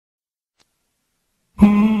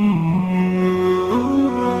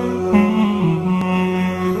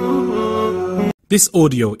This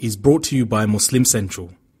audio is brought to you by Muslim Central.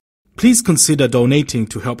 Please consider donating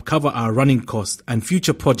to help cover our running costs and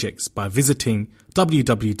future projects by visiting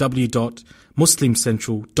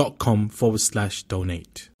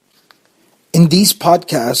www.muslimcentral.com/donate. In these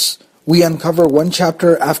podcasts, we uncover one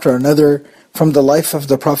chapter after another from the life of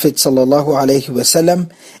the Prophet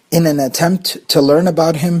ﷺ in an attempt to learn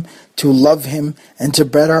about him, to love him, and to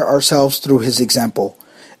better ourselves through his example.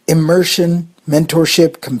 Immersion,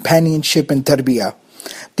 mentorship, companionship, and tarbiyah.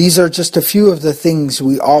 These are just a few of the things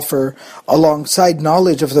we offer alongside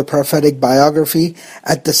knowledge of the prophetic biography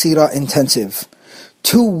at the Seerah Intensive.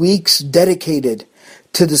 2 weeks dedicated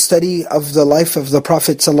to the study of the life of the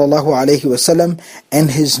Prophet ﷺ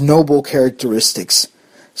and his noble characteristics.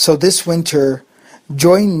 So this winter,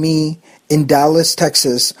 join me in Dallas,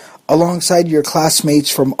 Texas, alongside your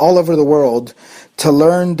classmates from all over the world to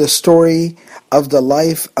learn the story of the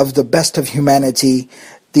life of the best of humanity,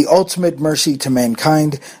 the ultimate mercy to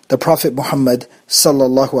mankind, the Prophet Muhammad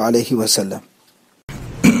sallallahu alaihi wasallam.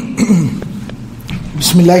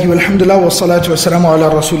 Bismillah walhamdulillah wassalatu wassalamu ala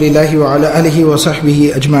rasulillahi wa ala alihi wa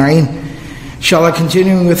sahbihi ajma'in. Inshallah,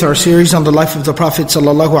 continuing with our series on the life of the Prophet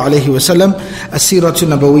sallallahu alaihi wasallam, As-Seerah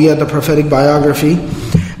Nabawiyyah, the prophetic biography.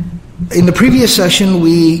 In the previous session,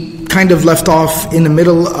 we kind of left off in the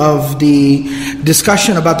middle of the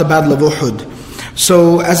discussion about the Battle of Uhud.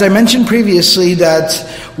 So, as I mentioned previously, that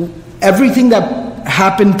everything that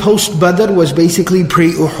happened post-Badr was basically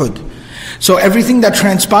pre-Uhud. So everything that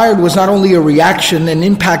transpired was not only a reaction and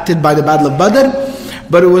impacted by the Battle of Badr,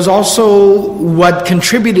 but it was also what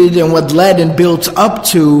contributed and what led and built up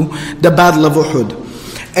to the Battle of Uhud.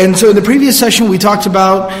 And so in the previous session we talked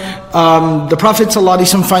about the Prophet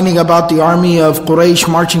ﷺ finding about the army of Quraysh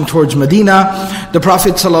marching towards Medina, the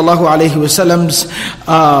Prophet ﷺ's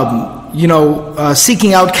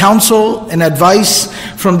seeking out counsel and advice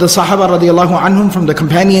from the Sahaba radiallahu anhum, from the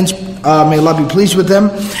companions, may Allah be pleased with them.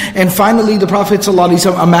 And finally the Prophet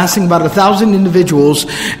ﷺ amassing about 1,000 individuals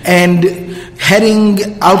and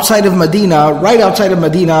heading outside of Medina, right outside of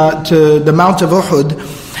Medina, to the Mount of Uhud,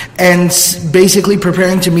 and basically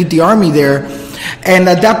preparing to meet the army there. And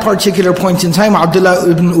at that particular point in time, Abdullah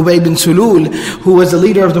ibn Ubay bin Sulul, who was the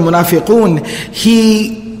leader of the Munafiqun,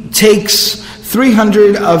 he takes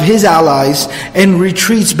 300 of his allies and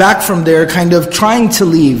retreats back from there, kind of trying to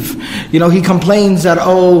leave. He complains that,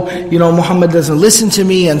 Muhammad doesn't listen to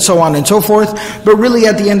me, and so on and so forth. But really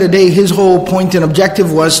at the end of the day, his whole point and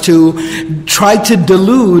objective was to try to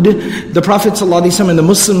delude the Prophet ﷺ and the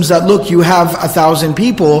Muslims that, look, you have 1,000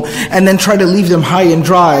 people, and then try to leave them high and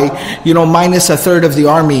dry, minus a third of the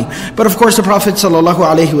army. But of course the Prophet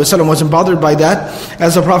ﷺ wasn't bothered by that,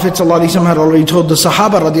 as the Prophet ﷺ had already told the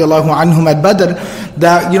Sahaba radiallahu anhum at Badr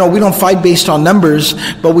that we don't fight based on numbers,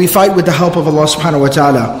 but we fight with the help of Allah subhanahu wa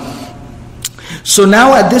ta'ala. So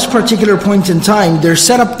now at this particular point in time, they're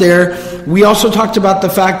set up there. We also talked about the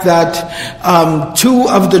fact that 2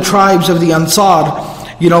 of the tribes of the Ansar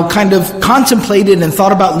kind of contemplated and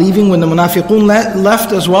thought about leaving when the Munafiqun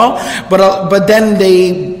left as well, but then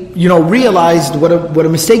they realized what a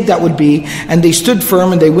mistake that would be, and they stood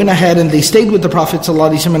firm and they went ahead and they stayed with the Prophet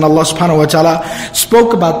ﷺ, and Allah subhanahu wa ta'ala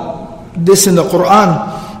spoke about this in the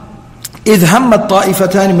Quran. إِذْ هَمَّتْ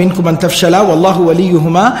طَائِفَتَانِ مِنْكُمْ أَنْ تَفْشَلَا وَاللَّهُ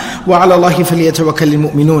وَلِيُّهُمَا وَعَلَى اللَّهِ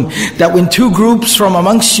فَلْيَتَوَكَّلِ الْمُؤْمِنُونَ. That when 2 groups from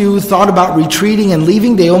amongst you thought about retreating and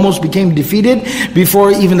leaving, they almost became defeated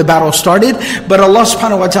before even the battle started. But Allah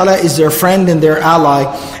subhanahu wa ta'ala is their friend and their ally,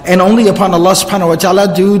 and only upon Allah subhanahu wa ta'ala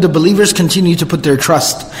do the believers continue to put their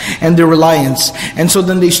trust and their reliance. And so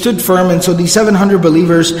then they stood firm, and so these 700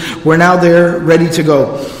 believers were now there ready to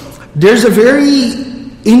go. There's a very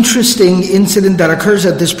interesting incident that occurs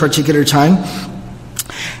at this particular time.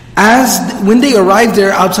 When they arrive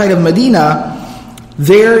there outside of Medina,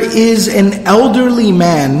 there is an elderly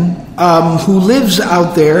man who lives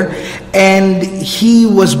out there, and he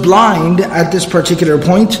was blind at this particular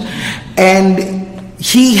point, and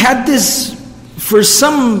he had this, for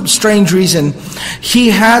some strange reason, he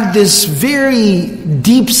had this very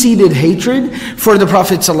deep-seated hatred for the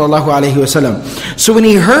Prophet ﷺ. So when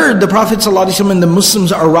he heard the Prophet ﷺ and the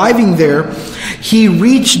Muslims arriving there, he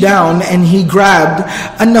reached down and he grabbed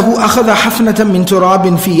أَنَّهُ أَخَذَ حَفْنَةً مِّن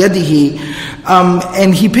تُرَابٍ فِي يَدِهِ,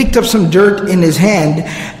 and he picked up some dirt in his hand,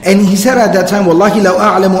 and he said at that time, وَاللَّهِ لَوْ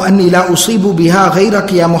أَعْلَمُ أَنِّي لَا أُصِيبُ بِهَا غَيْرَكَ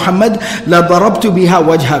يَا مُحَمَّدْ لَضَرَبْتُ بِهَا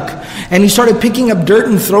وَجْهَكَ. And he started picking up dirt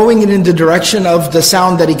and throwing it in the direction of the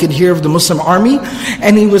sound that he could hear of the Muslim army.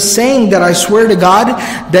 And he was saying that, I swear to God,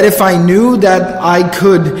 that if I knew that I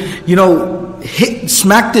could,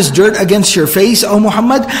 smack this dirt against your face, O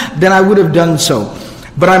Muhammad, then I would have done so.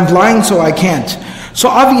 But I'm blind, so I can't. So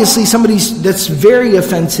obviously somebody that's very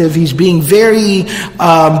offensive, he's being very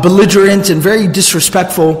belligerent and very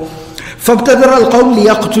disrespectful. فَابْتَدَرَ الْقَوْمِ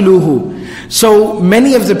لِيَقْتُلُوهُ. So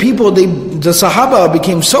many of the people, the Sahaba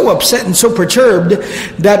became so upset and so perturbed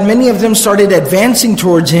that many of them started advancing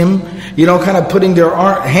towards him, kind of putting their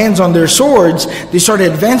hands on their swords. They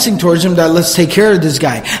started advancing towards him that let's take care of this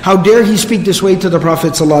guy. How dare he speak this way to the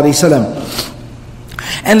Prophet ﷺ.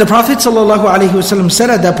 And the Prophet ﷺ said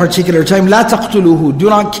at that particular time, لا تقتلوه, do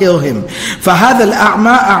not kill him. فَهَذَا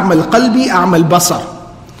الْأَعْمَى أَعْمَى الْقَلْبِ أَعْمَى الْبَصَرِ.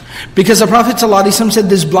 Because the Prophet ﷺ said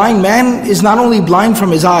this blind man is not only blind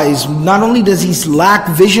from his eyes, not only does he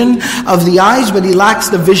lack vision of the eyes, but he lacks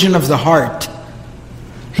the vision of the heart.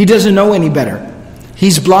 He doesn't know any better.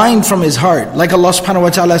 He's blind from his heart. Like Allah subhanahu wa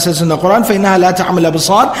ta'ala says in the Quran, فَإِنَّهَا لَا تَعْمَى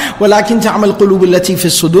الْأَبْصَارِ وَلَكِنْ تَعْمَى الْقُلُوبُ الَّتِي فِي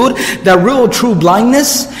الصُّدُورِ. That real true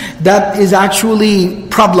blindness that is actually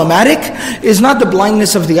problematic is not the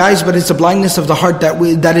blindness of the eyes, but it's the blindness of the heart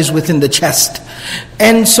that is within the chest.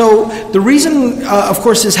 And so the reason, of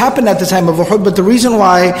course, this happened at the time of Uhud, but the reason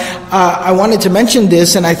why I wanted to mention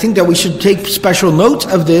this, and I think that we should take special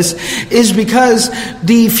note of this, is because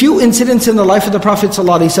the few incidents in the life of the Prophet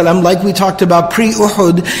ﷺ, like we talked about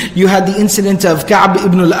pre-Uhud, you had the incident of Ka'b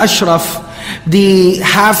ibn al-Ashraf, the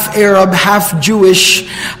half Arab, half Jewish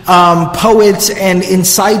poet and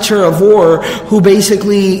inciter of war, who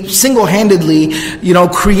basically single-handedly,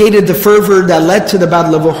 created the fervor that led to the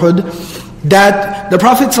Battle of Uhud. That the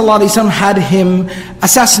Prophet ﷺ had him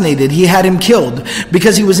assassinated, he had him killed,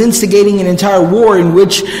 because he was instigating an entire war in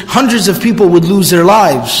which hundreds of people would lose their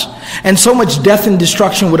lives. And so much death and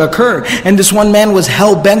destruction would occur. And this one man was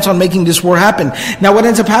hell-bent on making this war happen. Now what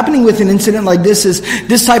ends up happening with an incident like this is,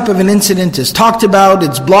 this type of an incident is talked about,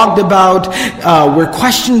 it's blogged about, we're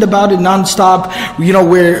questioned about it non-stop,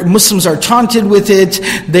 where Muslims are taunted with it,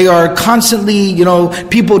 they are constantly,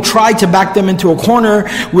 people try to back them into a corner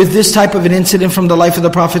with this type of an incident from the life of the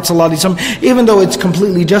Prophet ﷺ, even though it's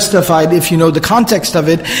completely justified if you know the context of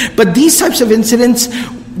it. But these types of incidents,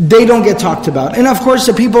 they don't get talked about. And of course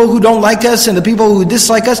the people who don't like us and the people who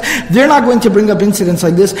dislike us, they're not going to bring up incidents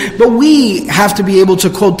like this. But we have to be able to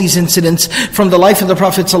quote these incidents from the life of the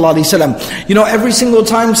Prophet ﷺ. Every single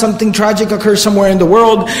time something tragic occurs somewhere in the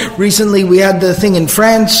world. Recently we had the thing in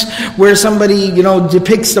France where somebody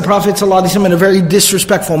depicts the Prophet ﷺ in a very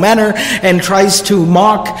disrespectful manner and tries to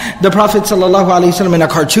mock the Prophet ﷺ in a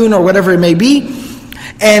cartoon or whatever it may be.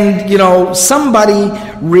 And somebody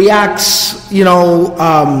reacts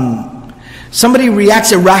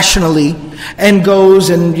irrationally and goes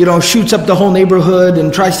and shoots up the whole neighborhood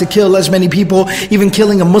and tries to kill as many people, even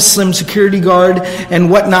killing a Muslim security guard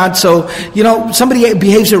and whatnot. So somebody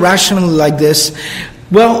behaves irrationally like this.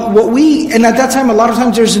 Well, and at that time, a lot of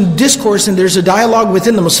times there's a discourse and there's a dialogue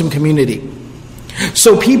within the Muslim community.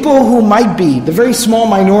 So people who might be the very small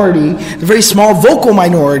minority, the very small vocal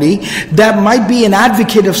minority, that might be an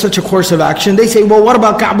advocate of such a course of action, they say, well, what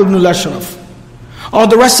about Ka'b ibn al-Ashraf? Oh,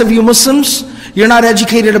 the rest of you Muslims, you're not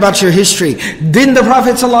educated about your history. Didn't the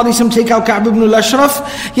Prophet ﷺ take out Ka'b ibn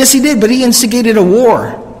al-Ashraf? Yes, he did, but he instigated a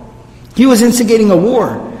war. He was instigating a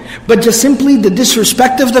war. But just simply the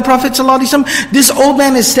disrespect of the Prophet ﷺ, this old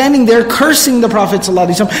man is standing there cursing the Prophet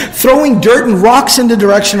ﷺ, throwing dirt and rocks in the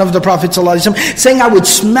direction of the Prophet ﷺ, saying, I would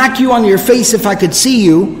smack you on your face if I could see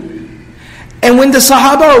you. And when the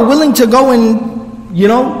Sahaba are willing to go and,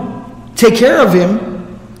 take care of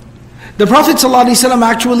him, the Prophet ﷺ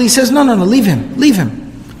actually says, no, leave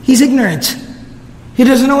him. He's ignorant. He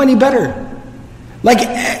doesn't know any better.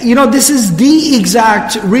 This is the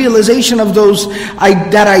exact realization of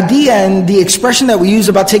that idea and the expression that we use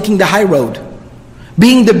about taking the high road.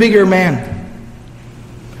 Being the bigger man.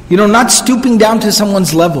 Not stooping down to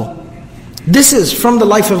someone's level. This is from the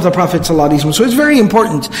life of the Prophet ﷺ. So it's very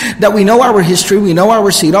important that we know our history, we know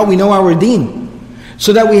our seerah, we know our deen,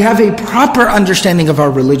 so that we have a proper understanding of our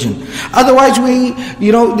religion. Otherwise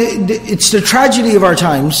it's the tragedy of our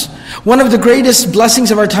times. One of the greatest blessings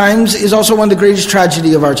of our times is also one of the greatest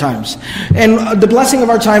tragedy of our times. And the blessing of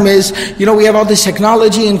our time is, we have all this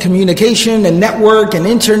technology and communication and network and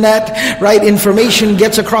internet, right? Information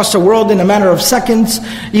gets across the world in a matter of seconds,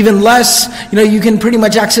 even less. You can pretty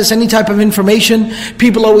much access any type of information.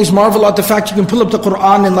 People always marvel at the fact you can pull up the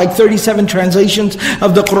Quran in 37 translations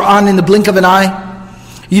of the Quran in the blink of an eye.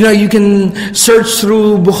 You can search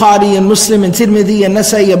through Bukhari and Muslim and Tirmidhi and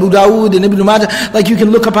Nasai, Abu Dawood and Ibn Majah. You can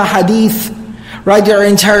look up a hadith, right? There are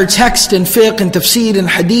entire texts and fiqh and tafsir and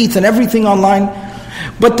hadith and everything online.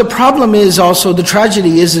 But the problem is also, the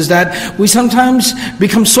tragedy is that we sometimes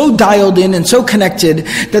become so dialed in and so connected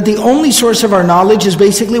that the only source of our knowledge is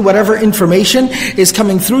basically whatever information is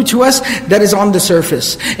coming through to us that is on the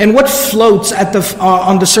surface. And what floats at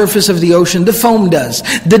on the surface of the ocean, the foam does,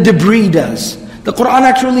 the debris does. The Quran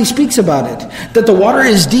actually speaks about it, that the water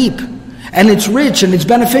is deep, and it's rich, and it's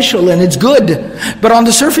beneficial, and it's good. But on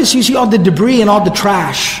the surface you see all the debris and all the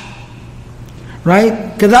trash.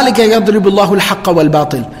 Right? كَذَلِكَ يَضْرِبُ اللَّهُ الْحَقَّ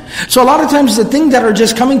وَالْبَاطِلِ. So a lot of times the things that are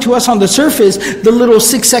just coming to us on the surface, the little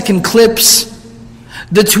 6-second clips,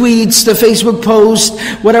 the tweets, the Facebook post,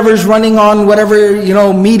 whatever's running on whatever,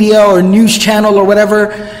 media or news channel or whatever,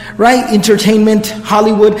 right? Entertainment,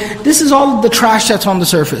 Hollywood. This is all the trash that's on the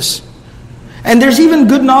surface. And there's even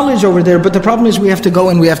good knowledge over there, but the problem is we have to go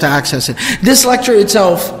and we have to access it. This lecture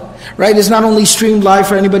itself, right, is not only streamed live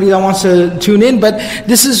for anybody that wants to tune in, but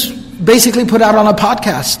this is basically put out on a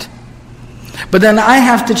podcast. But then I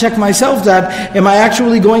have to check myself that, am I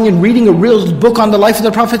actually going and reading a real book on the life of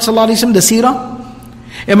the Prophet ﷺ, the Seerah?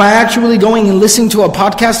 Am I actually going and listening to a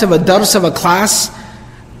podcast of a dars of a class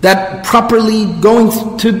that properly going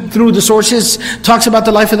through the sources talks about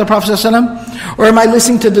the life of the Prophet ﷺ? Or am I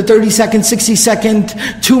listening to the 30-second, 60-second,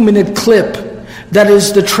 2-minute clip that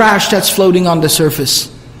is the trash that's floating on the surface?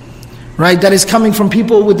 Right, that is coming from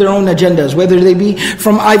people with their own agendas, whether they be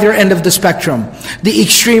from either end of the spectrum. The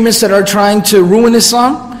extremists that are trying to ruin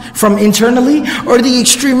Islam from internally, or the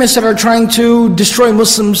extremists that are trying to destroy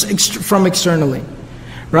Muslims from externally.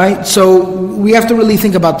 Right? So we have to really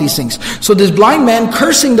think about these things. So this blind man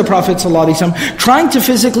cursing the Prophet ﷺ, trying to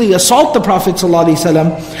physically assault the Prophet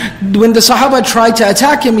ﷺ, when the Sahaba tried to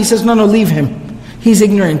attack him, he says, no, leave him. He's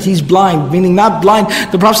ignorant, he's blind, meaning not blind.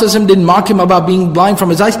 The Prophet ﷺ didn't mock him about being blind from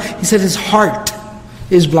his eyes. He said his heart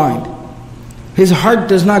is blind. His heart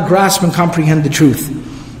does not grasp and comprehend the truth.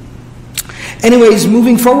 Anyways,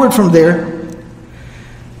 moving forward from there,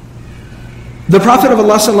 the Prophet of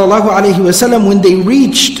Allah ﷺ, when they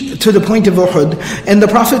reached to the point of Uhud, and the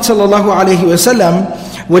Prophet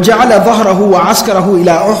ﷺ, وَجَعَلَ ظَهْرَهُ وَعَسْكَرَهُ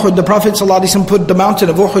إِلَىٰ أُحُدٍ, the Prophet ﷺ put the mountain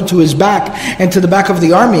of Uhud to his back and to the back of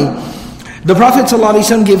the army. The Prophet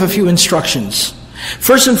ﷺ gave a few instructions.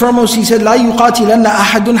 First and foremost, he said, لَا يُقَاتِلَنَّ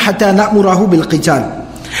أَحَدٌ حَتَّى نَأْمُرَهُ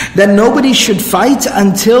بِالْقِتَالِ, that nobody should fight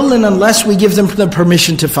until and unless we give them the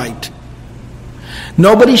permission to fight.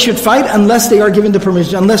 Nobody should fight unless they are given the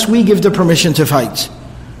permission, unless we give the permission to fight.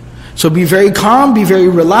 So be very calm, be very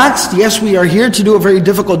relaxed. Yes, we are here to do a very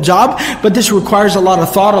difficult job, but this requires a lot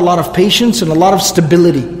of thought, a lot of patience, and a lot of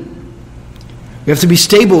stability. We have to be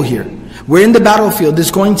stable here. We're in the battlefield,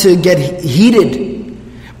 it's going to get heated,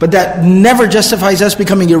 but that never justifies us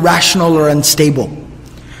becoming irrational or unstable.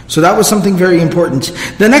 So that was something very important.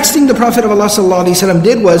 The next thing the Prophet of Allah ﷺ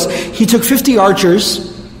did was, he took 50 archers,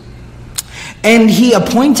 and he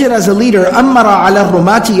appointed as a leader, أَمَّرَ عَلَى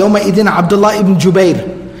الرُّمَاتِ يَوْمَئِذٍ Abdullah ibn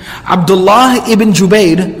Jubayr. Abdullah ibn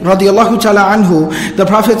Jubayr, radiallahu ta'ala anhu, the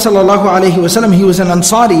Prophet sallallahu alaihi wasallam, he was an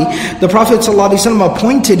Ansari. The Prophet sallallahu alaihi wasallam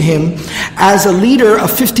appointed him as a leader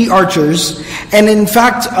of 50 archers. And in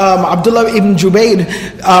fact, Abdullah ibn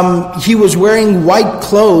Jubayr, he was wearing white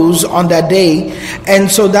clothes on that day.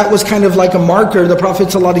 And so that was kind of like a marker. The Prophet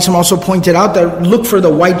sallallahu alaihi wasallam also pointed out that look for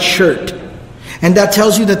the white shirt. And that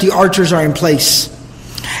tells you that the archers are in place.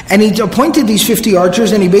 And he appointed these 50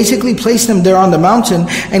 archers, and he basically placed them there on the mountain,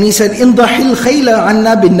 and he said, إِنْضَحِ الْخَيْلَ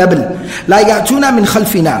عَنَّا بِالنَّبْلِ لَا يَأْتُونَ مِنْ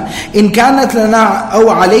خَلْفِنَا إِنْ كَانَتْ لَنَا أَوْ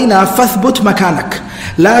عَلَيْنَا فَاثْبُتْ مَكَانَكَ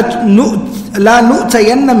لَا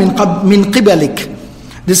نُؤْتَيَنَّ مِنْ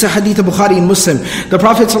قِبَلِكَ. This is a hadith of Bukhari and Muslim. The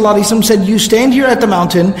Prophet ﷺ said, you stand here at the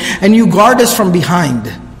mountain, and you guard us from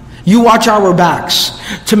behind. You watch our backs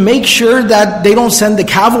to make sure that they don't send the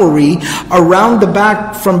cavalry around the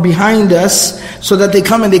back from behind us, so that they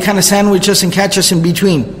come and they kind of sandwich us and catch us in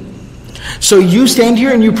between. So you stand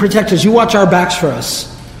here and you protect us. You watch our backs for us.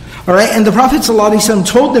 Alright, and the Prophet ﷺ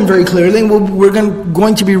told them very clearly, and we're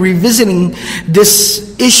going to be revisiting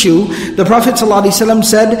this issue. The Prophet ﷺ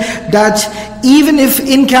said that even if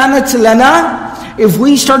in kanat lana, if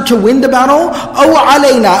we start to win the battle, أو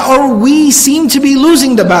علينا, or we seem to be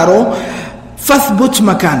losing the battle, فَاثْبُتْ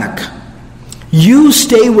مَكَانَكَ, you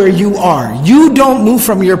stay where you are. You don't move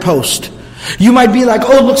from your post. You might be like,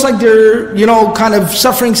 oh, looks like they're, kind of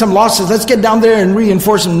suffering some losses. Let's get down there and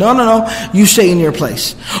reinforce them. No. You stay in your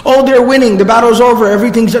place. Oh, they're winning. The battle's over.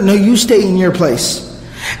 Everything's done. No, you stay in your place.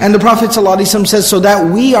 And the Prophet ﷺ says, so that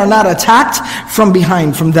we are not attacked from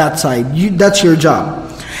behind, from that side. That's your job.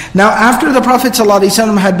 Now, after the Prophet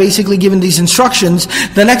ﷺ had basically given these instructions,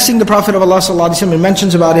 the next thing the Prophet of Allah ﷺ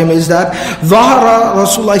mentions about him is that ظَهَرَ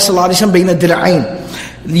رَسُولُ اللَّهِ ﷺ بَيْنَ الدِّرْعَيْنِ.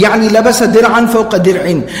 يعني لبس درعا فوق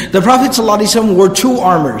درع. The Prophet ﷺ wore two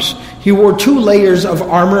armors. He wore two layers of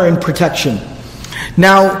armor and protection.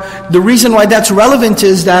 Now, the reason why that's relevant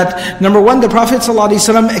is that, number one, the Prophet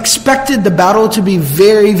ﷺ expected the battle to be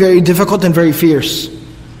very, very difficult and very fierce,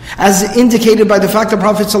 as indicated by the fact that the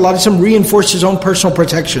Prophet ﷺ reinforced his own personal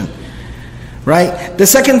protection. Right? The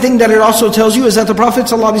second thing that it also tells you is that the Prophet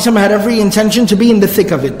ﷺ had every intention to be in the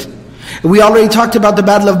thick of it. We already talked about the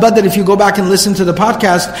Battle of Badr. If you go back and listen to the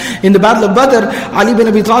podcast, in the Battle of Badr, Ali bin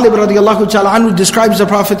Abi Talib radiallahu ta'ala anhu describes the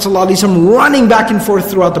Prophet ﷺ running back and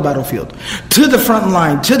forth throughout the battlefield. To the front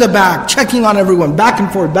line, to the back, checking on everyone, back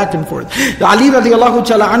and forth, back and forth. Ali radiallahu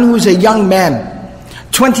ta'ala anhu is a young man,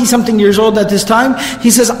 20-something years old at this time.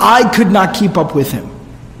 He says, I could not keep up with him.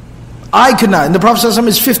 I could not. And the Prophet ﷺ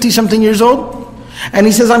is 50-something years old. And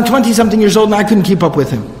he says, I'm 20-something years old and I couldn't keep up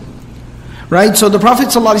with him. Right? So the Prophet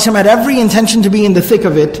ﷺ had every intention to be in the thick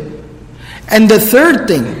of it. And the third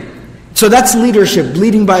thing, so that's leadership,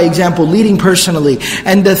 leading by example, leading personally.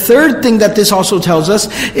 And the third thing that this also tells us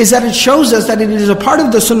is that it shows us that it is a part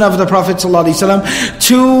of the sunnah of the Prophet ﷺ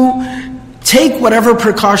to take whatever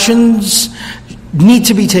precautions need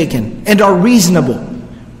to be taken and are reasonable,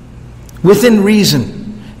 within reason.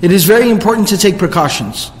 It is very important to take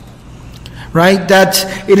precautions. Right? That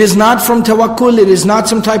it is not from tawakkul, it is not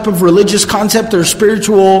some type of religious concept or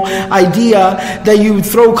spiritual idea that you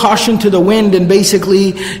throw caution to the wind and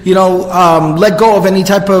basically, let go of any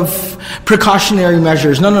type of precautionary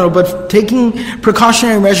measures. No. But taking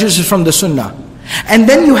precautionary measures is from the sunnah. And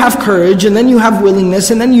then you have courage, and then you have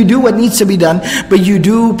willingness, and then you do what needs to be done, but you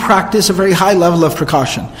do practice a very high level of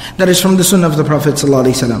precaution. That is from the sunnah of the Prophet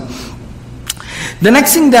ﷺ. The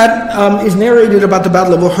next thing that is narrated about the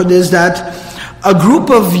Battle of Uhud is that a group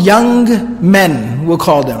of young men, we'll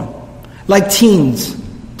call them, like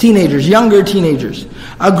teenagers, younger teenagers,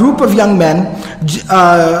 a group of young men,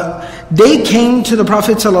 they came to the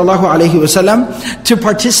Prophet ﷺ to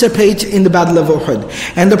participate in the Battle of Uhud.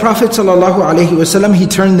 And the Prophet ﷺ, he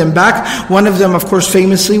turned them back. One of them, of course,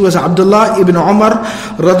 famously was Abdullah ibn Umar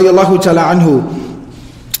radiallahu ta'ala anhu,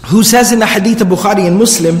 who says in the hadith of Bukhari and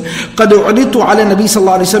Muslim, قَدْ عُرِضْتُ عَلَى النَّبِي صلى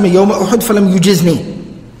الله عليه وسلم يوم أحد فلم يجزني,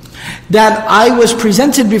 that I was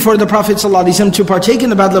presented before the Prophet ﷺ to partake in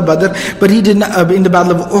the Battle of Badr, but he did not, in the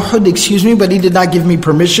Battle of Uhud, but he did not give me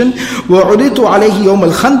permission. وَعُرِضْتُ عَلَيْهِ يوم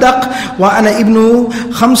الخندق وَأَنَا ابْنُ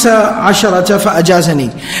 15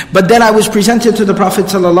 فَأَجَازَنِي. But then I was presented to the Prophet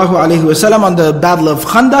ﷺ on the Battle of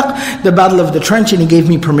Khandaq, the Battle of the Trench, and he gave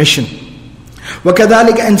me permission.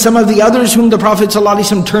 وَكَذَلِكَ, and some of the others whom the Prophet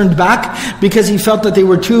ﷺ turned back because he felt that they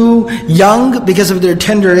were too young because of their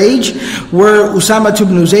tender age were Usama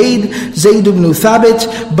ibn Zayd, Zayd ibn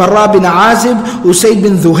Thabit, Barra bin Azib, Usayd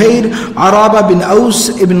bin Zuhair, Araba bin Aus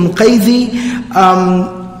ibn Qaydi,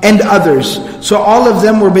 and others. So all of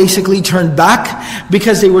them were basically turned back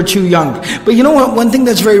because they were too young. But you know what? One thing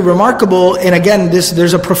that's very remarkable, and again,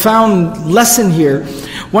 there's a profound lesson here.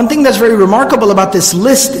 One thing that's very remarkable about this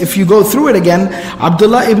list, if you go through it again,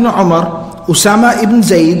 Abdullah ibn Umar, Usama ibn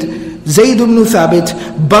Zayd, Zayd ibn Thabit,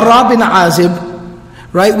 Barra bin Azib,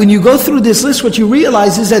 right? When you go through this list, what you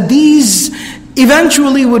realize is that these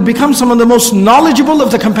eventually would become some of the most knowledgeable of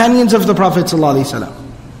the companions of the Prophet ﷺ.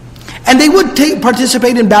 And they would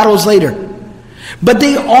participate in battles later. But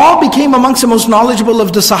they all became amongst the most knowledgeable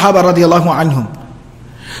of the Sahaba radiallahu anhum.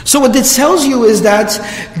 So what this tells you is that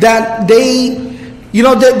they,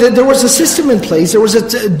 there was a system in place. There was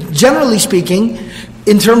generally speaking,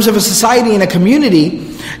 in terms of a society and a community,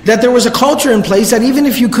 that there was a culture in place that even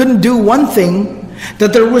if you couldn't do one thing,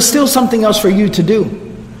 that there was still something else for you to do.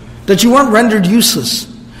 That you weren't rendered useless.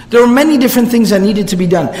 There were many different things that needed to be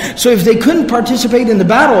done. So if they couldn't participate in the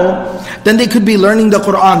battle, then they could be learning the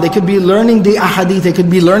Qur'an, they could be learning the ahadith, they could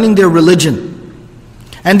be learning their religion.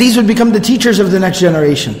 And these would become the teachers of the next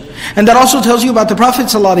generation. And that also tells you about the Prophet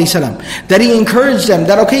ﷺ, that he encouraged them,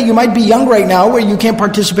 that okay, you might be young right now where you can't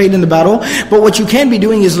participate in the battle, but what you can be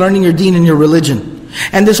doing is learning your deen and your religion.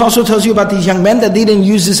 And this also tells you about these young men, that they didn't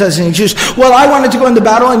use this as an excuse. Well, I wanted to go in the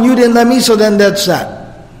battle and you didn't let me, so then that's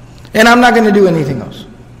that. And I'm not going to do anything else.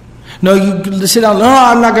 No, you sit down, no,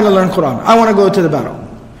 I'm not going to learn Qur'an. I want to go to the battle.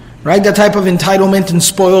 Right? That type of entitlement and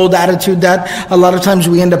spoiled attitude that a lot of times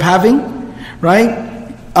we end up having. Right?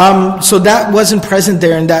 So that wasn't present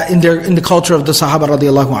there in the culture of the Sahaba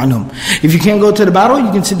radiallahu anhum. If you can't go to the battle, you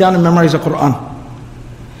can sit down and memorize the Qur'an.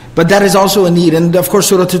 But that is also a need. And of course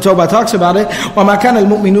Surah At-Tawbah talks about it. وَمَا كَانَ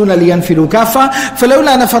الْمُؤْمِنُونَ لِيَنْفِرُوا كَافَّةً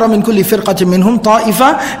فَلَوْلَا نَفَرَ مِنْ كُلِّ فِرْقَةٍ مِّنْهُمْ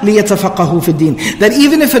طَائِفَةٌ لِيَتَفَقَّهُوا فِي الدِّينِ. That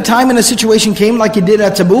even if a time and a situation came like it did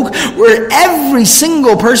at Tabuk, where every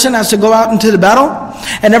single person has to go out into the battle,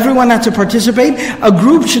 and everyone had to participate, a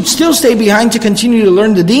group should still stay behind to continue to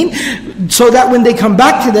learn the deen, so that when they come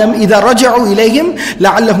back to them, إِذَا رَجَعُوا إِلَيْهِمْ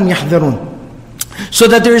لَعَلَّهُمْ يَحْذَرُونَ. So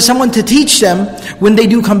that there is someone to teach them when they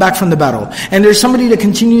do come back from the battle. And there's somebody to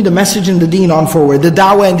continue the message and the deen on forward. The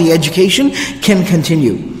da'wah and the education can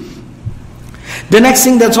continue. The next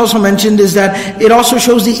thing that's also mentioned is that it also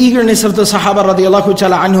shows the eagerness of the Sahaba radiallahu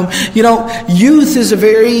ta'ala anhum. You know, youth is a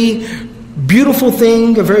very beautiful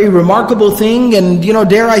thing, a very remarkable thing, and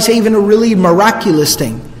dare I say even a really miraculous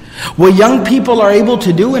thing. What young people are able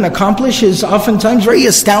to do and accomplish is oftentimes very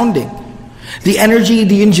astounding. The energy,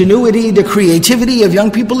 the ingenuity, the creativity of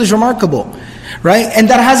young people is remarkable, right? And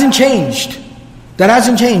that hasn't changed. That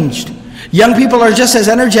hasn't changed. Young people are just as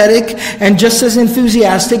energetic and just as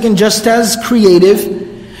enthusiastic and just as creative,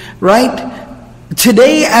 right?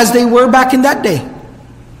 Today as they were back in that day.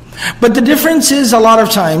 But the difference is a lot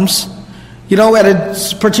of times, at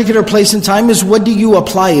a particular place in time, is what do you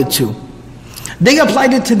apply it to? They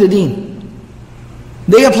applied it to the deen.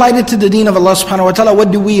 They applied it to the deen of Allah subhanahu wa ta'ala.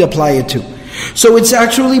 What do we apply it to? So it's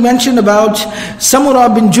actually mentioned about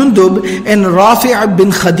Seerah bin Jundub and Rafi'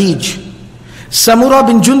 bin Khadij. Seerah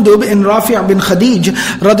bin Jundub and Rafi' bin Khadij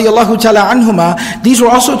radiyallahu ta'ala anhuma, these were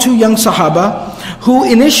also two young Sahaba who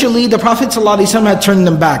initially the Prophet ﷺ had turned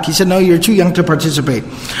them back. He said, no, you're too young to participate.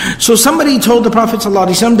 So somebody told the Prophet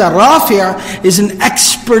ﷺ that Rafi' is an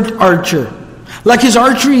expert archer. Like his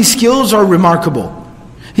archery skills are remarkable.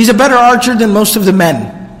 He's a better archer than most of the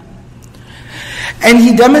men. And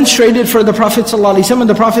he demonstrated for the Prophet ﷺ, and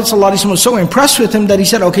the Prophet ﷺ was so impressed with him that he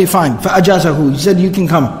said, okay, fine, فَأَجَازَهُ. He said, you can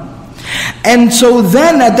come. And so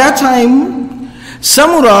then at that time,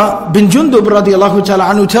 Seerah bin Jundub radiallahu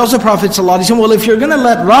ta'ala anhu tells the Prophet ﷺ, well, if you're going to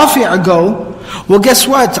let Rafi' go, well, guess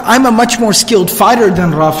what? I'm a much more skilled fighter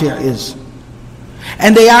than Rafi' is.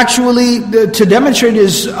 And they actually, to demonstrate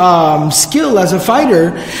his skill as a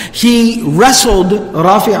fighter, he wrestled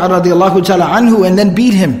Rafi' radiallahu ta'ala anhu and then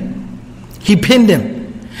beat him. He pinned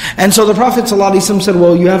him. And so the Prophet ﷺ said,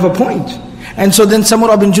 well, you have a point. And so then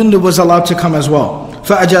Seerah bin Jundub was allowed to come as well.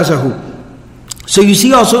 فَأَجَازَهُ. So you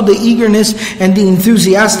see also the eagerness and the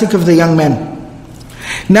enthusiastic of the young men.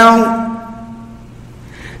 Now,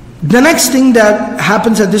 the next thing that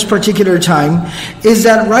happens at this particular time is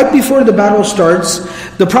that right before the battle starts,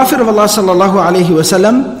 the Prophet of Allah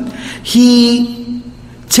ﷺ, he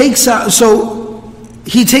takes out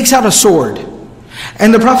a sword.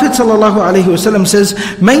 And the Prophet ﷺ says,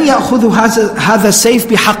 مَنْ يَأْخُذُ هَذَا السَّيْفِ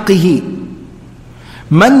بِحَقِّهِ.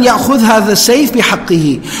 مَنْ يَأْخُذْ هَذَا السَّيْفِ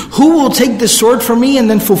بِحَقِّهِ. Who will take this sword from me and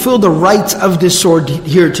then fulfill the rights of this sword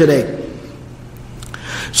here today?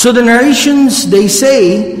 So the narrations, they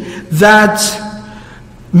say that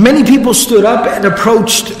many people stood up and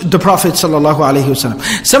approached the Prophet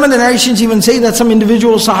ﷺ. Some of the narrations even say that some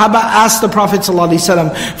individual Sahaba asked the Prophet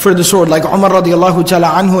ﷺ for the sword, like Umar radiallahu ta'ala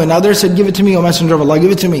anhu and others said, give it to me, O Messenger of Allah,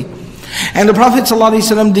 give it to me. And the Prophet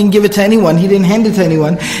ﷺ didn't give it to anyone, he didn't hand it to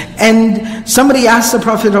anyone. And somebody asked the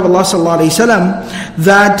Prophet of Allah ﷺ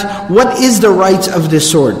that, what is the rights of this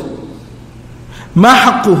sword? مَا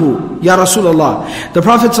حَقُّهُ يَا رَسُولَ اللَّهِ. The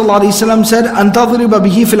Prophet ﷺ said, أَن تَضْرِبَ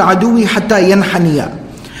بِهِ فِي الْعَدُوِّ حَتَّى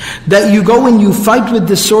يَنْحَنِيَ. That you go and you fight with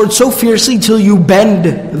the sword so fiercely till you bend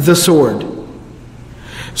the sword.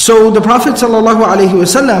 So the Prophet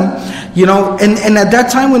ﷺ, and at that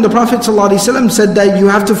time when the Prophet ﷺ said that you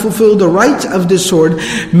have to fulfill the rights of this sword,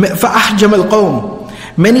 فَأَحْجَمَ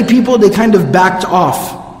الْقَوْمِ. Many people, they kind of backed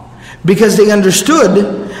off because they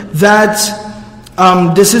understood that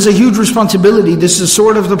this is a huge responsibility. This is the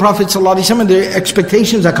sword of the Prophet ﷺ and the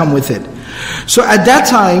expectations that come with it. So at that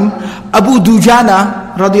time, Abu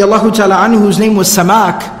Dujana radiallahu ta'ala anhu, whose name was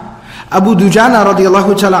Samak, Abu Dujana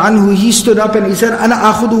radiallahu ta'ala anhu, he stood up and he said,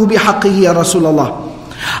 أَنَا أَخُذُهُ بِحَقِّهِ يَا رَسُولَ اللَّهِ.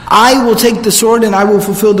 I will take the sword and I will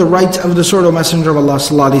fulfill the rights of the sword, O Messenger of Allah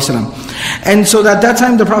sallallahu alaihi wasallam. And so at that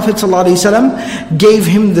time the Prophet sallallahu alaihi wasallam gave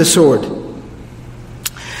him the sword.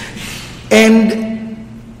 And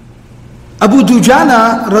Abu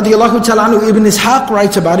Dujana radiallahu ta'ala anhu, Ibn Ishaq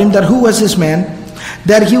writes about him that who was this man?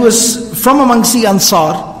 That he was from amongst the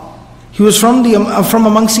Ansar. He was from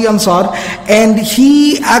amongst the Ansar, and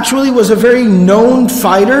he actually was a very known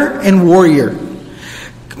fighter and warrior.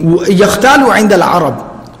 يَخْتَالُ عِنْدَ الْعَرَبِ.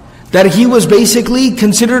 That he was basically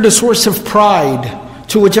considered a source of pride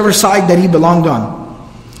to whichever side that he belonged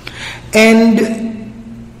on. And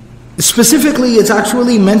specifically, it's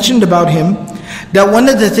actually mentioned about him that one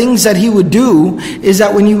of the things that he would do is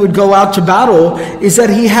that when he would go out to battle, is that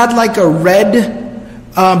he had like a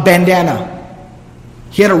red bandana.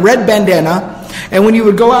 He had a red bandana, and when he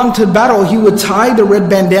would go out into battle, he would tie the red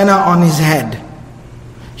bandana on his head.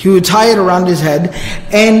 He would tie it around his head,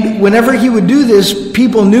 and whenever he would do this,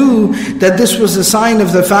 people knew that this was a sign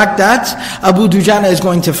of the fact that Abu Dujana is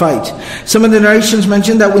going to fight. Some of the narrations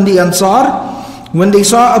mention that when the Ansar, when they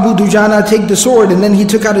saw Abu Dujana take the sword, and then he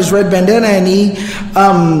took out his red bandana and he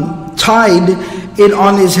tied it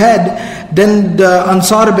on his head, then the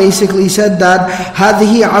Ansar basically said that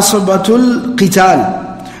هَذِهِ عَصَبَةُ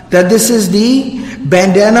الْقِتَالِ, that this is the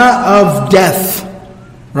bandana of death.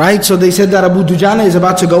 Right? So they said that Abu Dujana is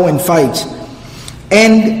about to go and fight.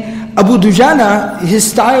 And Abu Dujana, his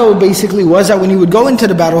style basically was that when he would go into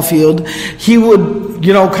the battlefield, he would,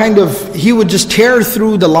 he would just tear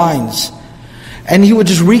through the lines. And he would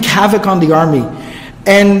just wreak havoc on the army.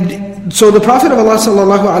 And so the Prophet of Allah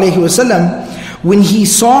ﷺ, when he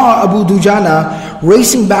saw Abu Dujana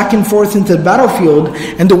racing back and forth into the battlefield,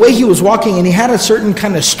 and the way he was walking, and he had a certain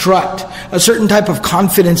kind of strut, a certain type of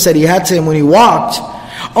confidence that he had to him when he walked,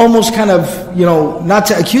 almost kind of, not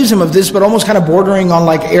to accuse him of this, but almost kind of bordering on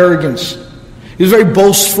like arrogance. He was very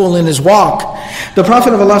boastful in his walk. The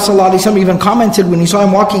Prophet of Allah ﷺ even commented when he saw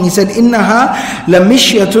him walking, he said, إِنَّهَا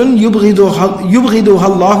لَمِشْيَةٌ يُبْغِضُهَا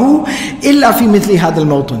اللَّهُ إِلَّا فِي مِثْلِ هَذَا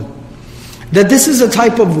الْمَوْطِنِ. That this is a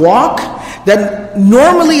type of walk that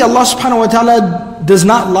normally Allah subhanahu wa ta'ala does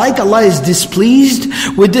not like. Allah is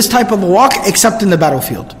displeased with this type of walk except in the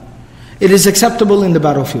battlefield. It is acceptable in the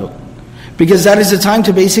battlefield, because that is the time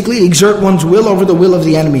to basically exert one's will over the will of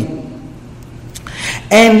the enemy.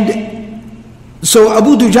 And so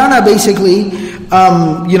Abu Dujana basically,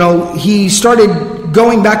 he started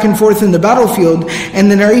going back and forth in the battlefield, and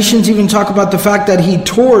the narrations even talk about the fact that he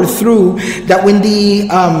tore through, that when the,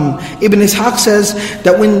 Ibn Ishaq says,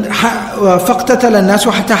 that when فَقْتَتَلَ النَّاسُ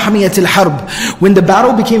حَتَّى حَمِيَةِ الْحَرْبِ, when the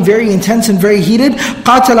battle became very intense and very heated,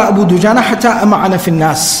 قَاتَلَ أَبُو دُجَانَ حَتَّى أَمَعَنَ فِي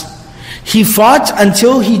النَّاسِ. He fought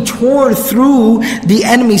until he tore through the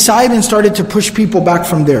enemy side and started to push people back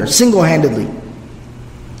from there, single-handedly.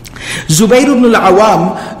 Zubayr ibn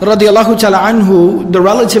al-Awwam, radiallahu ta'ala anhu, the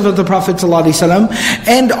relative of the Prophet ﷺ,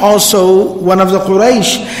 and also one of the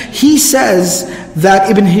Quraysh, he says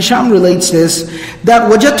that, Ibn Hisham relates this,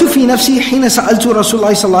 that وَجَدْتُ فِي نَفْسِي حِينَ سَأَلْتُ رَسُولَ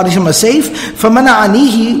اللَّهِ صَلَّى اللَّهِ عَلَيْهِ وَسَلَّمَ السَّيْفَ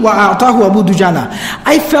فَمَنَعَنِيهِ وَأَعْطَاهُ أَبُو دُجَانَةَ.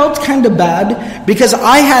 I felt kind of bad because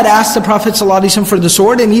I had asked the Prophet ﷺ for the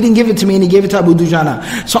sword and he didn't give it to me, and he gave it to Abu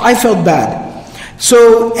Dujana. So I felt bad.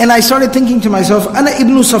 So, and I started thinking to myself, أَنَا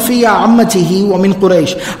إِبْنُ صَفِيَّةَ عَمَّتِهِ وَمِنْ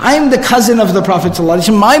قُرَيْشٍ. I am the cousin of the Prophet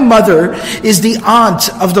ﷺ. My mother is the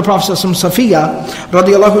aunt of the Prophet ﷺ, Safiya,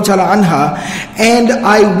 radiallahu ta'ala anha. And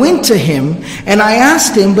I went to him, and I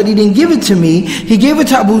asked him, but he didn't give it to me. He gave it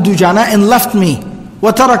to Abu Dujana and left me.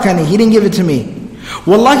 وَتَرَكَنِي. He didn't give it to me.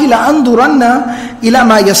 وَاللَّهِ لَأَنْظُرَنَّ إِلَى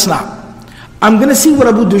مَا يَصْنَعُ. I'm going to see what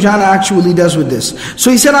Abu Dujana actually does with this.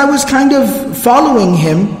 So he said, I was kind of following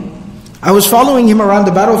him. I was following him around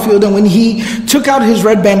the battlefield, and when he took out his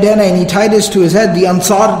red bandana and he tied this to his head, the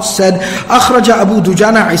Ansar said, أَخْرَجَ أَبُو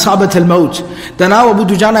دُجَانَ عِصَابَةَ الْمَوْتِ. Then now Abu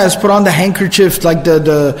Dujana has put on the handkerchief, like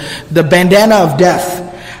the bandana of death.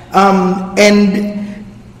 And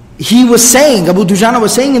he was saying, Abu Dujana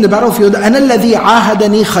was saying in the battlefield, أَنَا الَّذِي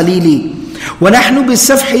عَاهَدَنِي خَلِيلِي وَنَحْنُ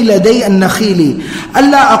بِالسَّفْحِ لَدَيْ النَّخِيلِ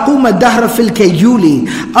أَلَّا أَقُومَ الدَّهْرَ فِي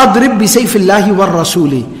الْكَيُّولِ أَضْرِبْ بِسَيْفِ اللَّهِ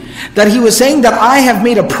وَالرَّسُولِ. That he was saying that I have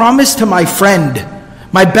made a promise to my friend,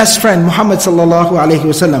 my best friend, Muhammad sallallahu alayhi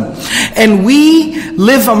wasallam. And we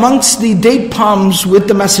live amongst the date palms with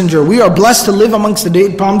the messenger. We are blessed to live amongst the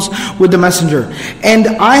date palms with the messenger. And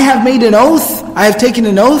I have made an oath, I have taken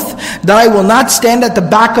an oath that I will not stand at the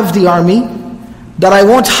back of the army, that I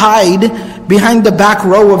won't hide behind the back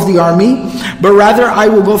row of the army, but rather I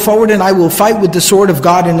will go forward and I will fight with the sword of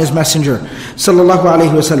God and His messenger sallallahu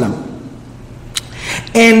alayhi wasallam.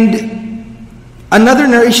 And another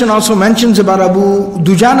narration also mentions about Abu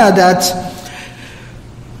Dujana that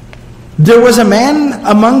there was a man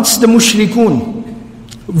amongst the mushrikun,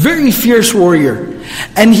 very fierce warrior,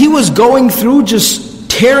 and he was going through just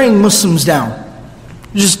tearing Muslims down,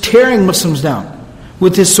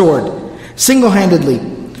 with his sword, single-handedly.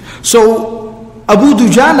 So Abu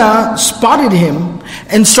Dujana spotted him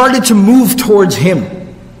and started to move towards him.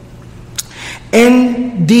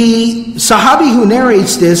 And the Sahabi who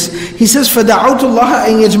narrates this, he says, فَدَعَوْتُ اللَّهَ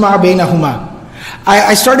أَن يَجْمَعَ بَيْنَهُمَا.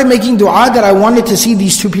 I started making dua that I wanted to see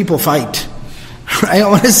these two people fight. I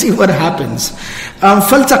want to see what happens.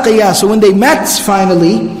 فَالْتَقِيَا. So when they met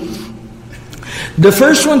finally, the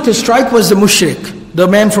first one to strike was the mushrik, the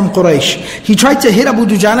man from Quraysh. He tried to hit Abu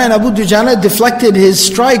Dujana, and Abu Dujana deflected his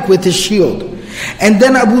strike with his shield. And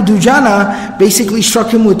then Abu Dujana basically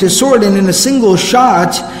struck him with his sword, and in a single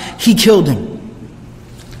shot, he killed him.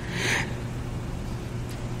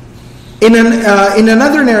 In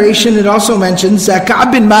another narration, it also mentions that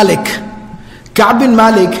Ka'b bin Malik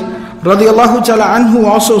radiallahu ta'ala anhu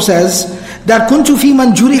also says that kuntu fi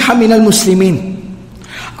man juriha min al-muslimin.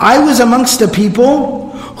 I was amongst the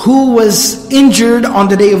people who was injured on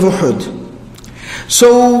the day of Uhud.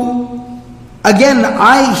 So again,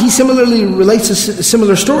 he similarly relates a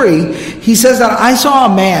similar story. He says that I saw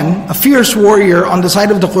a man, a fierce warrior on the side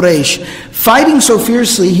of the Quraysh, fighting so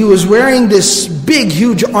fiercely. He was wearing this big,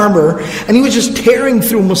 huge armor, and he was just tearing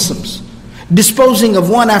through Muslims, disposing of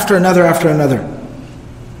one after another after another.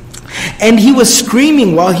 And he was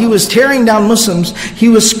screaming while he was tearing down Muslims. He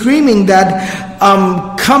was screaming that,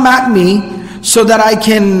 come at me so that I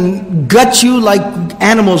can gut you like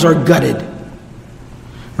animals are gutted.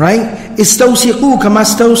 Right? Istawsiqu kama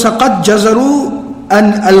istawsaqat jazaru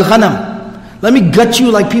al-ghanam. Let me gut you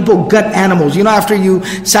like people gut animals. You know, after you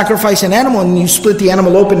sacrifice an animal and you split the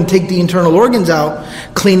animal open and take the internal organs out,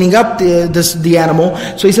 cleaning up the animal.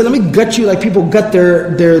 So he said, let me gut you like people gut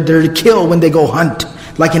their kill when they go hunt,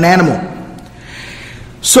 like an animal.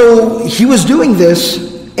 So he was doing this,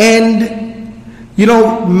 and you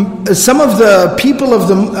know, some of the people of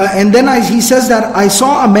the, and then he says that I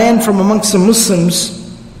saw a man from amongst the Muslims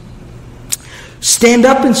stand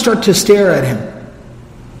up and start to stare at him,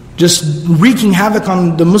 just wreaking havoc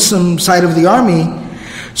on the Muslim side of the army.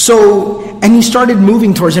 So, and he started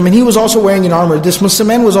moving towards him, and he was also wearing an armor. This Muslim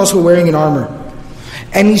man was also wearing an armor.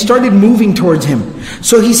 And he started moving towards him.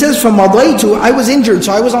 So he says, فَمَضَيْتُ, I was injured,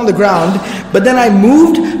 so I was on the ground, but then I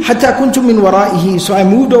moved, حَتَّى كُنْتُ مِنْ وَرَائِهِ, so I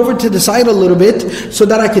moved over to the side a little bit, so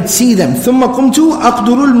that I could see them. ثُمَّ قُمْتُ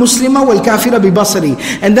أَقْدُرُ الْمُسْلِمَ وَالْكَافِرَ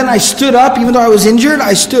بِبَصَرِي, and then I stood up, even though I was injured,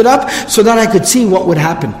 I stood up, so that I could see what would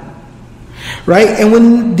happen. Right?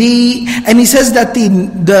 And he says that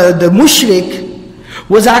the mushrik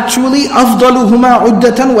was actually أَفْضَلُهُمَا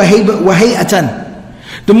عُدَّةً وَهَيْئَةً.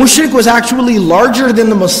 The mushrik was actually larger than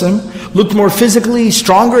the Muslim, looked more physically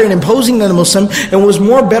stronger and imposing than the Muslim, and was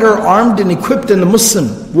more better armed and equipped than the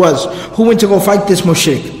Muslim was, who went to go fight this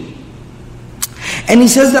mushrik. And he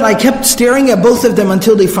says that I kept staring at both of them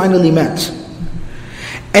until they finally met.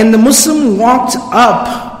 And the Muslim walked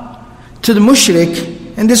up to the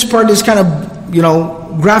mushrik, and this part is kind of,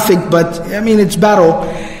 graphic, but I mean it's battle.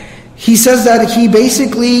 He says that he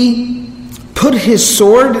basically put his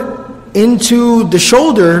sword into the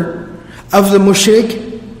shoulder of the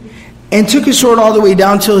mushrik and took his sword all the way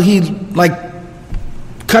down till he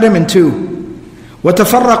cut him in two.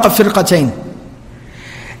 وَتَفَرَّقَ فِرْقَتَيْنِ.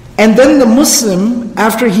 And then the Muslim,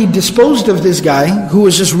 after he disposed of this guy who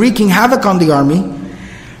was just wreaking havoc on the army,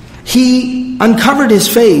 he uncovered his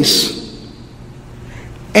face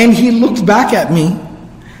and he looked back at me.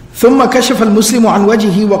 ثُمَّ كَشَفَ الْمُسْلِمُ عَنْ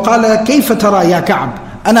وَجْهِهِ وَقَالَ كَيْفَ تَرَى يَا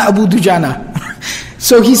كَعْبَ أَنَا أَبُو دُجَانَةَ.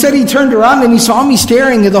 So he said he turned around and he saw me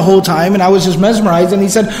staring the whole time, and I was just mesmerized, and he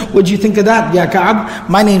said, "What do you think of that, Ya Ka'b?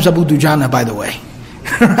 My name's Abu Dujana, by the way."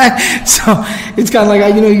 Right? So it's kind of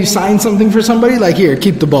like, you sign something for somebody, like, here,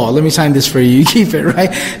 keep the ball, let me sign this for you, you keep it,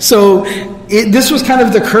 right? So this was kind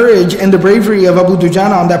of the courage and the bravery of Abu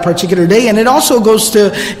Dujana on that particular day. And it also goes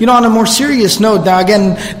to, on a more serious note. Now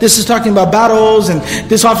again, this is talking about battles, and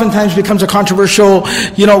this oftentimes becomes a controversial,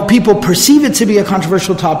 people perceive it to be a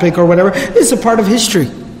controversial topic or whatever. It's a part of history.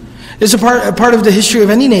 It's a part of the history of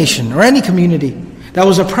any nation or any community that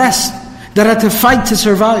was oppressed, that had to fight to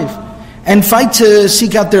survive, and fight to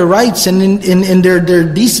seek out their rights and in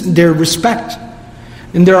their respect,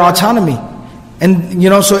 in their autonomy, and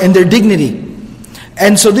in their dignity.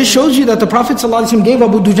 And so this shows you that the Prophet ﷺ gave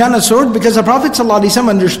Abu Dujana a sword because the Prophet ﷺ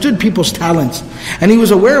understood people's talents, and he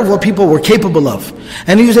was aware of what people were capable of,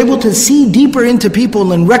 and he was able to see deeper into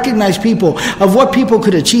people and recognize people of what people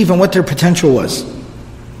could achieve and what their potential was.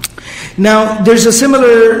 Now there's a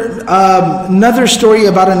similar another story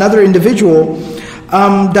about another individual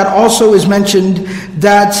that also is mentioned,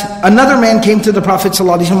 that another man came to the Prophet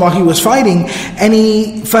ﷺ while he was fighting, and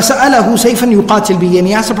he فَسَأَلَهُ سَيْفًا يُقَاتِلْ بِهِ, and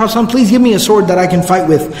he asked the Prophet, please give me a sword that I can fight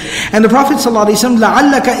with. And the Prophet ﷺ,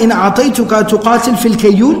 لَعَلَّكَ إِنْ أَعْطَيْتُكَ تُقَاتِلْ فِي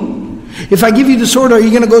الْكَيُّولِ, if I give you the sword, are you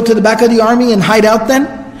going to go to the back of the army and hide out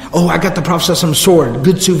then? Oh, I got the Prophet ﷺ sword,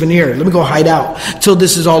 good souvenir, let me go hide out till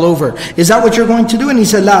this is all over. Is that what you're going to do? And he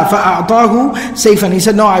said, لَا فَأَعْطَاهُ سَيْفًا, he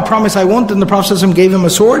said, no, I promise I won't. And the Prophet ﷺ gave him a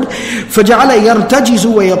sword. فَجَعَلَ يَرْتَجِزُ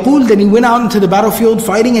وَيَقُولُ, then he went out into the battlefield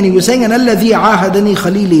fighting, and he was saying, أَنَا الَّذِي عَاهَدَنِي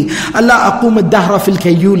خَلِيلِي أَلَّا أَقُومَ الدَّهْرَ فِي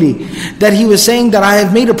الْكَيُّولِ, that he was saying that I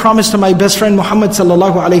have made a promise to my best friend Muhammad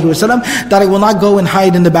sallallahu alaihi wasallam that I will not go and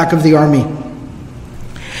hide in the back of the army.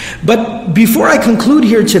 But before I conclude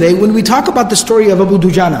here today, when we talk about the story of Abu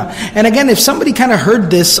Dujana, and again, if somebody kind of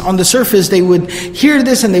heard this on the surface, they would hear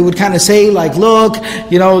this and they would kind of say like, look,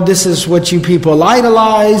 this is what you people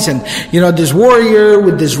idolize, and this warrior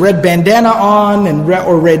with this red bandana on and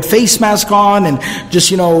or red face mask on, and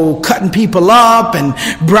just cutting people up and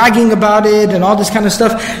bragging about it and all this kind of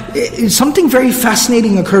stuff. Something very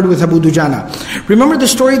fascinating occurred with Abu Dujana. Remember the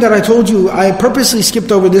story that I told you? I purposely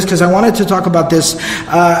skipped over this because I wanted to talk about this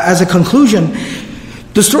as a conclusion.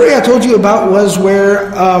 The story I told you about was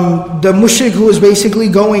where the mushrik who was basically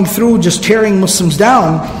going through just tearing Muslims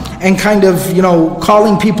down and kind of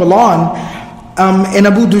calling people on, and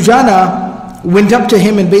Abu Dujana went up to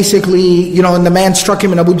him and basically and the man struck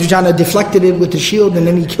him, and Abu Dujana deflected it with the shield, and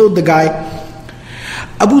then he killed the guy.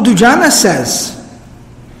 Abu Dujana says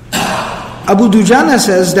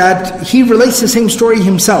that he relates the same story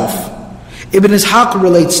himself. Ibn Ishaq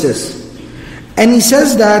relates this. And he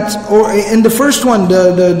says that, or in the first one,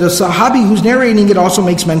 the Sahabi who's narrating it also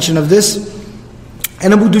makes mention of this.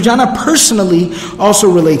 And Abu Dujana personally also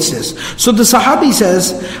relates this. So the Sahabi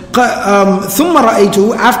says, ثُمَّ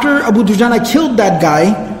رَأَيْتُ, after Abu Dujana killed that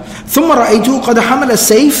guy, ثُمَّ رَأَيْتُ قَدْ حَمَلَ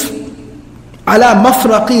السَّيْفِ عَلَى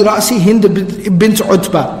مَفْرَقِ رَأْسِ هِنْدِ بِنْتِ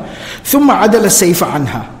عُتْبَةَ ثُمَّ عَدَلَ السَّيْفَ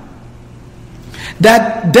عَنْهَا.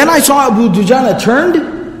 That then I saw Abu Dujana turned,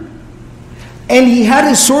 and he had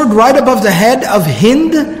his sword right above the head of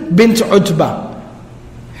Hind bint Utbah.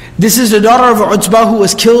 This is the daughter of Utbah who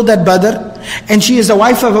was killed at Badr, and she is the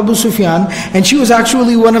wife of Abu Sufyan, and she was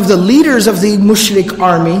actually one of the leaders of the mushrik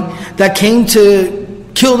army that came to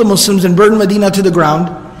kill the Muslims and burn Medina to the ground.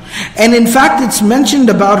 And in fact, it's mentioned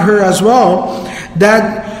about her as well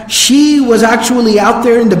that she was actually out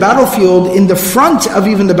there in the battlefield, in the front of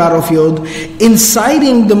even the battlefield,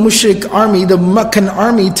 inciting the mushrik army, the Meccan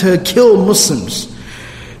army, to kill Muslims.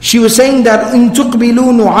 She was saying that إِن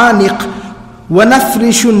تُقْبِلُوا نُعَانِقْ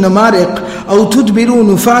وَنَفْرِشُ النَّمَارِقْ أَوْ تُدْبِرُوا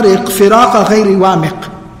نُفَارِقْ فِرَاقَ غَيْرِ وَامِقْ.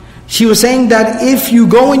 She was saying that if you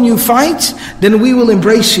go and you fight, then we will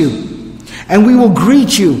embrace you, and we will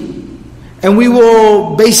greet you, and we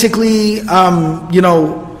will basically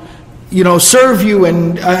serve you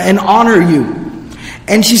and honor you.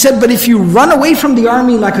 And she said, but if you run away from the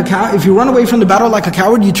army like a cow, if you run away from the battle like a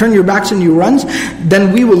coward, you turn your backs and you run,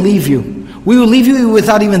 then we will leave you. We will leave you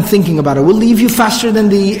without even thinking about it. We'll leave you faster than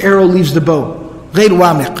the arrow leaves the bow. غير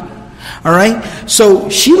وامق. Alright? So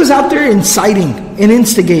she was out there inciting and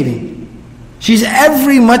instigating. She's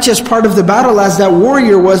every much as part of the battle as that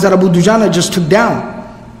warrior was that Abu Dujana just took down.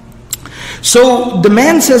 So the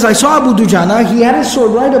man says, I saw Abu Dujana, he had his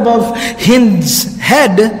sword right above Hind's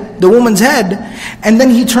head, the woman's head, and then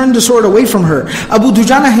he turned the sword away from her. Abu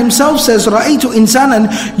Dujana himself says, رَأَيْتُ إِنسَانًا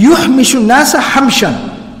يُحْمِشُ النَّاسَ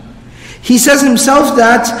حَمْشًا. He says himself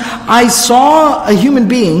that I saw a human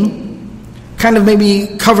being, kind of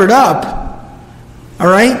maybe covered up,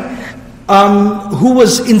 who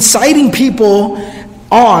was inciting people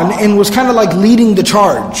on and was kind of like leading the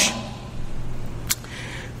charge.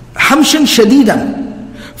 Hamshan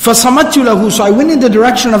shadidan. فَصَمَتْتُ لَهُ. So I went in the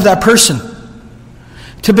direction of that person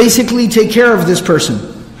to basically take care of this person.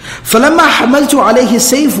 فَلَمَّا حَمَلْتُ عَلَيْهِ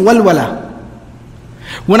السَّيْفِ وَالْوَلَى.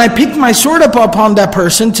 When I picked my sword up upon that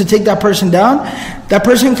person to take that person down, that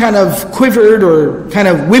person kind of quivered or kind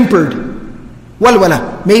of whimpered.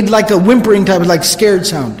 وَالْوَلَى. Made like a whimpering type of like scared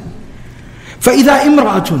sound. فَإِذَا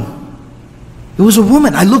إِمْرَأَةٌ. It was a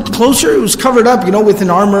woman. I looked closer, it was covered up, with an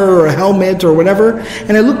armor or a helmet or whatever.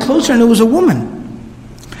 And I looked closer and it was a woman.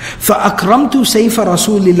 فَأَكْرَمْتُ سَيْفَ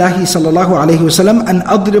رَسُولِ اللَّهِ صَلَّى اللَّهُ عَلَيْهِ وَسَلَّمْ أَنْ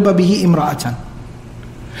أَضْرِبَ بِهِ إِمْرَأَةً.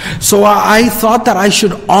 So I thought that I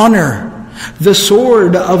should honor the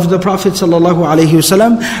sword of the Prophet sallallahu alaihi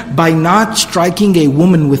wasallam by not striking a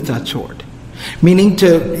woman with that sword. Meaning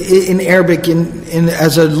in Arabic,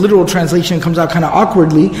 as a literal translation comes out kind of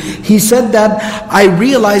awkwardly, he said that I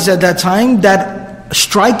realized at that time that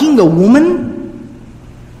striking a woman,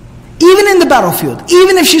 even in the battlefield,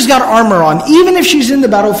 even if she's got armor on, even if she's in the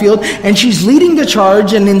battlefield and she's leading the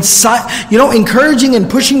charge and encouraging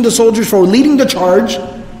and pushing the soldiers forward, leading the charge,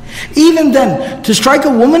 even then, to strike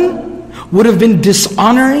a woman would have been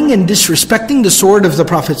dishonoring and disrespecting the sword of the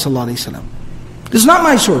Prophet ﷺ. This is not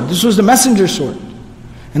my sword, this was the messenger's sword.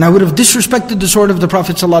 And I would have disrespected the sword of the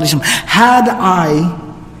Prophet ﷺ had I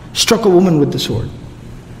struck a woman with the sword.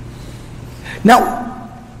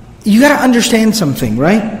 Now, you got to understand something,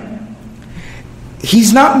 right?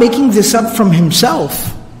 He's not making this up from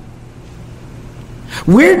himself.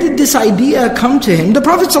 Where did this idea come to him? The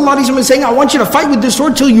Prophet ﷺ is saying, I want you to fight with this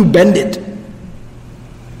sword till you bend it.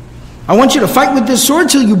 I want you to fight with this sword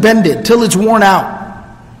till you bend it, till it's worn out.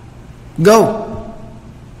 Go.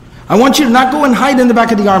 I want you to not go and hide in the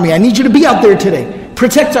back of the army. I need you to be out there today.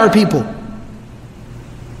 Protect our people.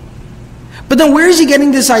 But then where is he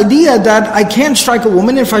getting this idea that I can't strike a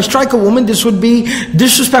woman? If I strike a woman, this would be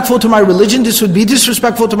disrespectful to my religion, this would be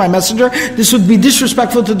disrespectful to my messenger, this would be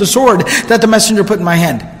disrespectful to the sword that the messenger put in my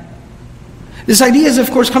hand. This idea is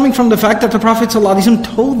of course coming from the fact that the Prophet ﷺ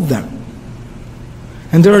told them.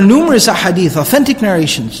 And there are numerous ahadith, authentic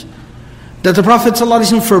narrations, that the Prophet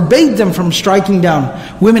ﷺ forbade them from striking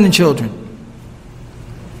down women and children.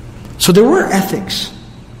 So there were ethics.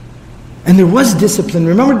 And there was discipline.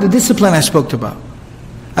 Remember the discipline I spoke about.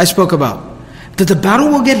 That the battle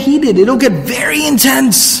will get heated. It'll get very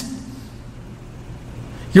intense.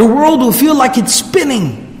 Your world will feel like it's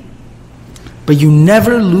spinning. But you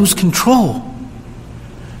never lose control.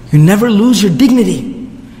 You never lose your dignity.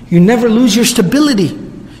 You never lose your stability.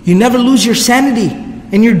 You never lose your sanity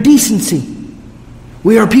and your decency.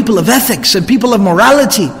 We are people of ethics and people of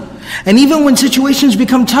morality. And even when situations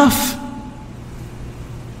become tough,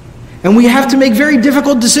 and we have to make very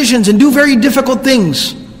difficult decisions and do very difficult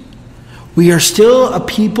things, we are still a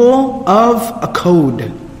people of a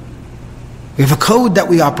code. We have a code that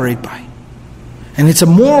we operate by. And it's a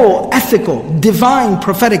moral, ethical, divine,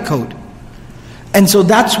 prophetic code. And so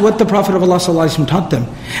that's what the Prophet of Allah ﷺ taught them.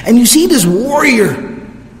 And you see this warrior,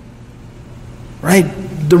 right?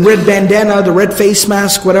 The red bandana, the red face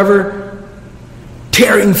mask, whatever,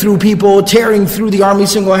 tearing through people, tearing through the army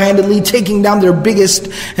single-handedly, taking down their biggest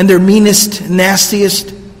and their meanest,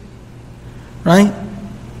 nastiest, right?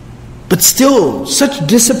 But still, such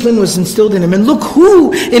discipline was instilled in him. And look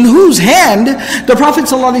in whose hand the Prophet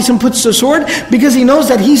ﷺ puts the sword, because he knows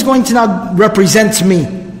that he's going to now represent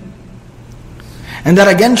me. And that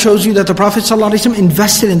again shows you that the Prophet ﷺ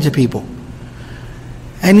invested into people.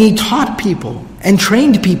 And he taught people, and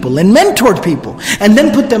trained people, and mentored people, and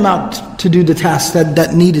then put them out to do the tasks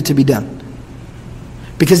that needed to be done.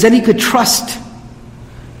 Because then he could trust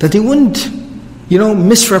that they wouldn't,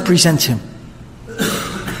 misrepresent him.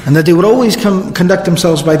 And that they would always conduct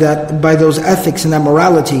themselves by those ethics and that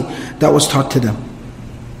morality that was taught to them.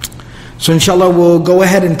 So inshallah we'll go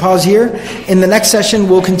ahead and pause here. In the next session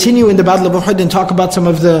we'll continue in the Battle of Uhud and talk about some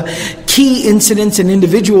of the key incidents and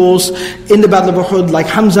individuals in the Battle of Uhud, like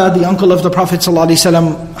Hamza, the uncle of the Prophet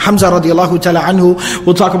ﷺ, Hamza radiallahu ta'ala anhu.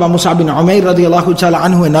 We'll talk about Mus'ab bin Umair radiallahu ta'ala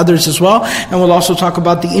anhu and others as well. And we'll also talk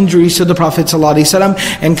about the injuries to the Prophet ﷺ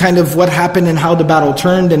and kind of what happened and how the battle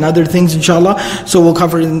turned and other things inshallah. So we'll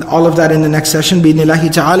cover all of that in the next session.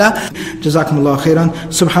 Bi-idhnillahi ta'ala. Jazakumullahu khairan.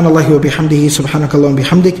 Subhanallahi wa bihamdihi. Subhanakallah wa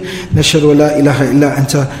bihamdik. Nashhadu wa la ilaha illa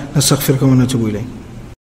anta. Nastaghfiruka wa natubu ilayk.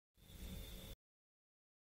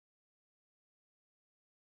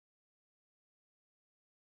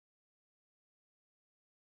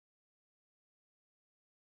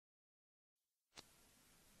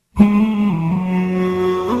 Mm-hmm.